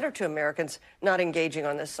really matter to Americans, not engaging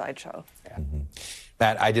on this sideshow.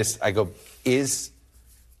 Matt,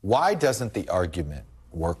 why doesn't the argument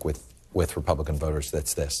work with Republican voters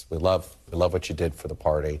that's this? We love what you did for the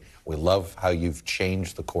party. We love how you've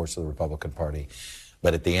changed the course of the Republican Party.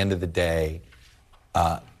 But at the end of the day,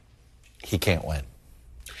 he can't win.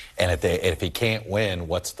 And if he can't win,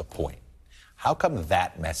 what's the point? How come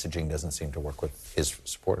that messaging doesn't seem to work with his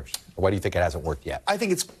supporters? Or why do you think it hasn't worked yet? I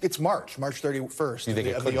think it's March 31st. You think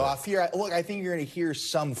it could the be? off year? Look, I think you're going to hear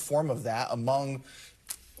some form of that among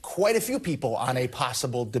quite a few people on a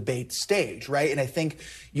possible debate stage, right? And I think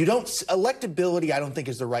electability, I don't think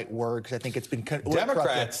is the right word, because I think it's been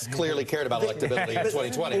Democrats clearly cared about electability in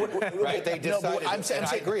 2020, right? They decided.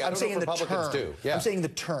 I agree. I'm saying the term. Do. Yeah. I'm saying the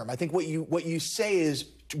term. I think what you say is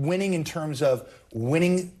winning in terms of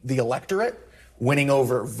winning the electorate, winning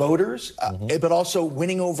over voters, but also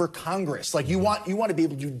winning over Congress. Like you want to be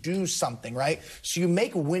able to do something, right? So you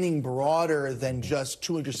make winning broader than just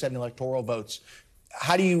 207 electoral votes.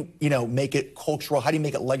 How do you make it cultural? How do you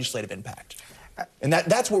make it legislative impact? And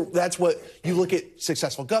that's what you look at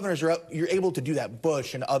successful governors. You're able to do that.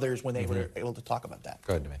 Bush and others when they were able to talk about that.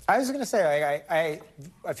 Go ahead, Dave. I was going to say,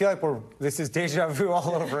 I feel like this is deja vu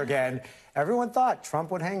all over again. Everyone thought Trump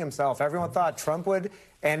would hang himself. Everyone thought Trump would,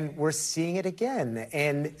 and we're seeing it again.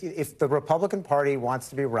 And if the Republican Party wants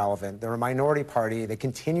to be relevant, they're a minority party. They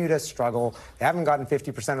continue to struggle. They haven't gotten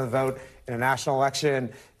 50% of the vote in a national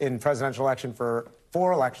election, in presidential election for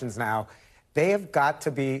 4 elections now. They have got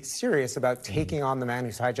to be serious about taking on the man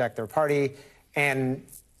who's hijacked their party. And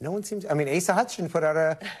no one seems. I mean, Asa Hutchinson put out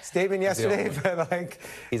a statement yesterday, but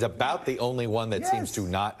he's about the only one that seems to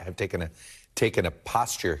not have taken a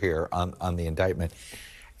posture here on the indictment.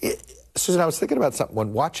 Susan, I was thinking about something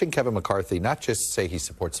when watching Kevin McCarthy not just say he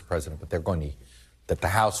supports the president, but that the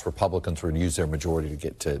House Republicans would use their majority to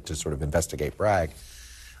get to sort of investigate Bragg.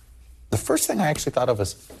 The first thing I actually thought of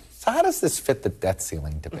was, so how does this fit the debt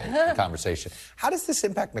ceiling debate conversation? How does this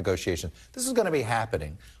impact negotiations? This is going to be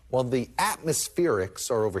happening. Well, the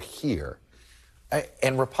atmospherics are over here.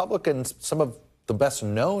 And Republicans, some of the best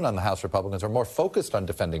known on the House Republicans, are more focused on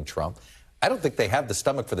defending Trump. I don't think they have the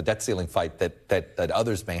stomach for the debt ceiling fight that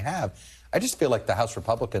others may have. I just feel like the House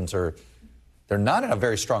Republicans they're not in a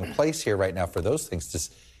very strong place here right now for those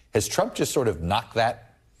things. Has Trump just sort of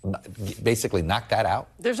basically knocked that out?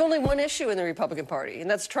 There's only one issue in the Republican Party, and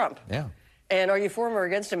that's Trump. Yeah. And are you for him or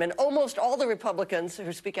against him? And almost all the Republicans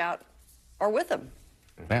who speak out are with him.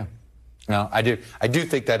 Yeah. No, I do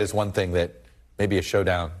think that is one thing that maybe a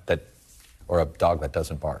showdown or a dog that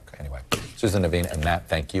doesn't bark. Anyway, Susan, Naveen, and Matt,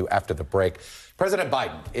 thank you. After the break, President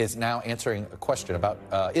Biden is now answering a question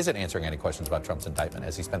isn't answering any questions about Trump's indictment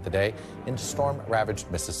as he spent the day in storm-ravaged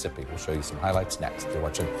Mississippi. We'll show you some highlights next. You're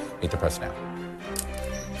watching Meet the Press Now.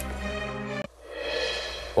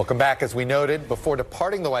 Welcome back. As we noted, before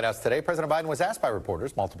departing the White House today, President Biden was asked by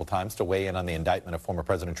reporters multiple times to weigh in on the indictment of former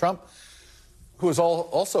President Trump, who is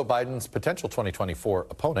also Biden's potential 2024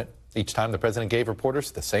 opponent. Each time the president gave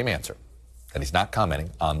reporters the same answer, that he's not commenting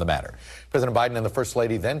on the matter. President Biden and the First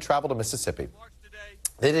Lady then traveled to Mississippi,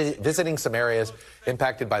 visiting some areas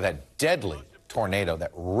impacted by that deadly tornado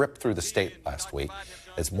that ripped through the state last week.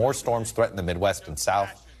 As more storms threaten the Midwest and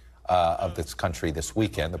South of this country this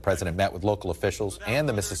weekend, the president met with local officials and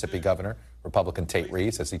the Mississippi governor, Republican Tate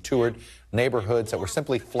Reeves, as he toured neighborhoods that were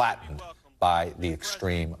simply flattened by the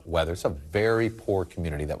extreme weather. It's a very poor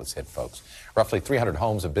community that was hit, folks. Roughly 300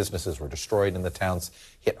 homes and businesses were destroyed in the towns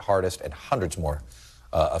hit hardest, and hundreds more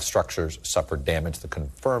of structures suffered damage. The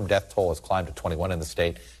confirmed death toll has climbed to 21 in the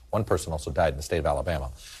state. One person also died in the state of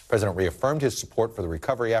Alabama. The president reaffirmed his support for the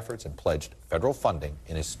recovery efforts and pledged federal funding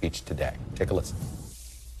in his speech today. Take a listen.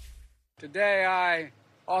 Today, I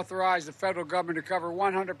authorized the federal government to cover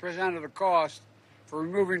 100% of the cost for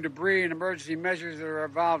removing debris and emergency measures that are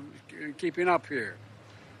involved in keeping up here,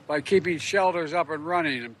 by keeping shelters up and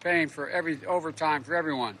running and paying for every overtime for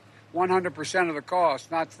everyone, 100% of the cost,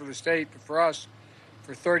 not for the state, but for us,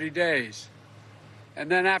 for 30 days. And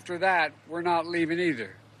then after that, we're not leaving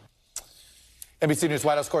either. NBC News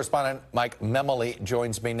White House correspondent Mike Memoli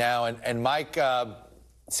joins me now. And Mike,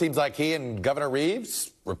 seems like he and Governor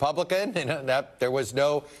Reeves, Republican, and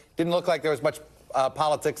didn't look like there was much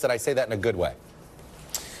politics, and I say that in a good way.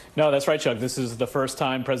 No, that's right, Chuck. This is the first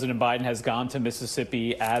time President Biden has gone to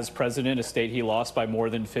Mississippi as president, a state he lost by more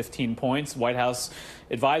than 15 points. White House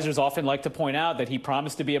advisors often like to point out that he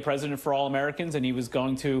promised to be a president for all Americans, and he was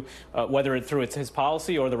going to, whether it through his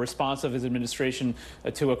policy or the response of his administration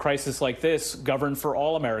to a crisis like this, govern for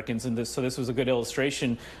all Americans. And so this was a good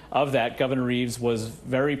illustration of that. Governor Reeves was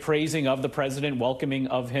very praising of the president, welcoming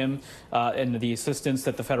of him and the assistance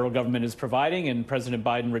that the federal government is providing. And President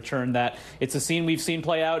Biden returned that. It's a scene we've seen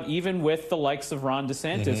play out even with the likes of Ron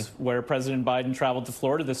DeSantis, where President Biden traveled to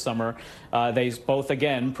Florida this summer. They both,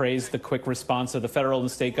 again, praised the quick response of the federal and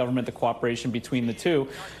state government, the cooperation between the two.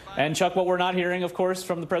 And, Chuck, what we're not hearing, of course,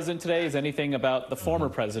 from the president today is anything about the former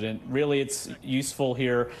president. Really, it's useful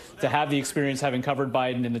here to have the experience having covered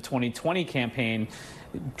Biden in the 2020 campaign.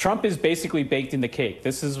 Trump is basically baked in the cake.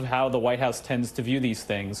 This is how the White House tends to view these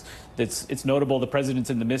things. It's notable the president's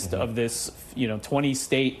in the midst of this,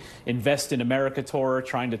 20-state Invest in America tour,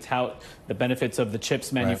 trying to tout the benefits of the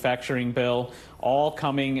chips manufacturing bill, all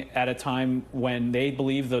coming at a time when they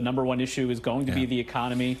believe the number one issue is going to be the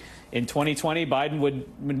economy. In 2020, Biden would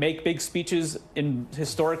make big speeches in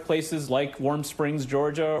historic places like Warm Springs,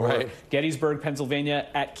 Georgia, or Gettysburg, Pennsylvania,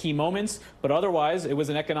 at key moments. But otherwise, it was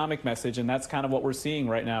an economic message, and that's kind of what we're seeing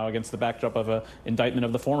right now against the backdrop of an indictment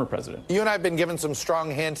of the former president. You and I have been given some strong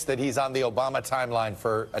hints that he's on the Obama timeline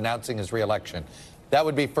for announcing his reelection. That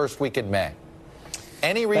would be first week in May.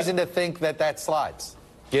 Any reason to think that slides,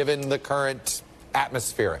 given the current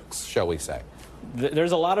atmospherics, shall we say?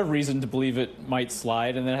 There's a lot of reason to believe it might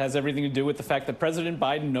slide, and that has everything to do with the fact that President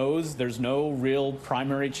Biden knows there's no real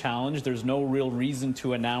primary challenge. There's no real reason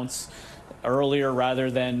to announce earlier rather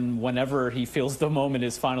than whenever he feels the moment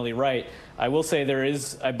is finally right. I will say there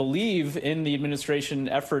is, I believe, in the administration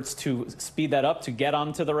efforts to speed that up, to get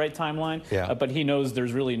onto the right timeline, but he knows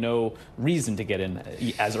there's really no reason to get in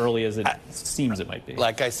as early as it seems it might be.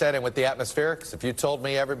 Like I said, and with the atmospherics, if you told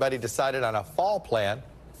me everybody decided on a fall plan,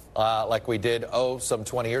 like we did, some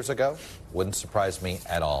 20 years ago, wouldn't surprise me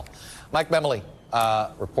at all. Mike Memoli,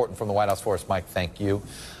 reporting from the White House for us. Mike, thank you.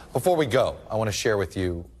 Before we go, I want to share with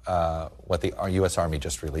you what the U.S. Army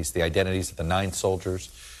just released, the identities of the 9 soldiers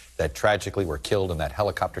that tragically were killed in that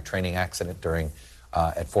helicopter training accident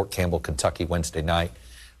at Fort Campbell, Kentucky, Wednesday night.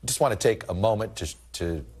 I just want to take a moment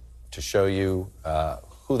to show you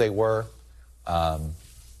who they were and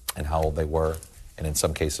how old they were, and in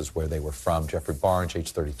some cases where they were from. Jeffrey Barnes,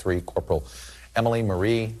 age 33, Corporal Emily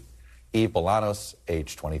Marie Eve Bolanos,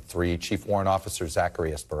 age 23, Chief Warrant Officer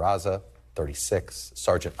Zachary Esperanza, 36,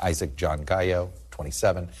 Sergeant Isaac John Gallo,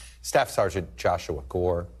 27, Staff Sergeant Joshua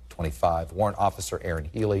Gore, 25, Warrant Officer Aaron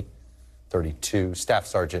Healy, 32, Staff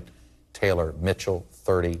Sergeant Taylor Mitchell,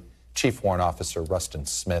 30, Chief Warrant Officer Rustin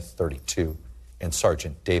Smith, 32, and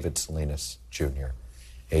Sergeant David Salinas, Jr.,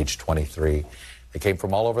 age 23. They came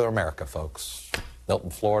from all over America, folks.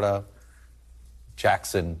 Milton, Florida,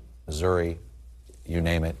 Jackson, Missouri, you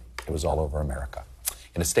name it, it was all over America.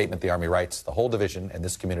 In a statement, the Army writes, the whole division and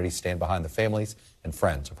this community stand behind the families and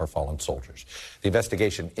friends of our fallen soldiers. The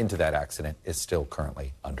investigation into that accident is still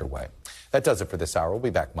currently underway. That does it for this hour. We'll be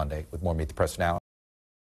back Monday with more Meet the Press Now.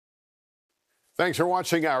 Thanks for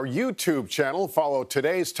watching our YouTube channel. Follow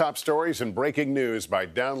today's top stories and breaking news by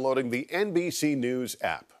downloading the NBC News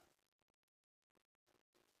app.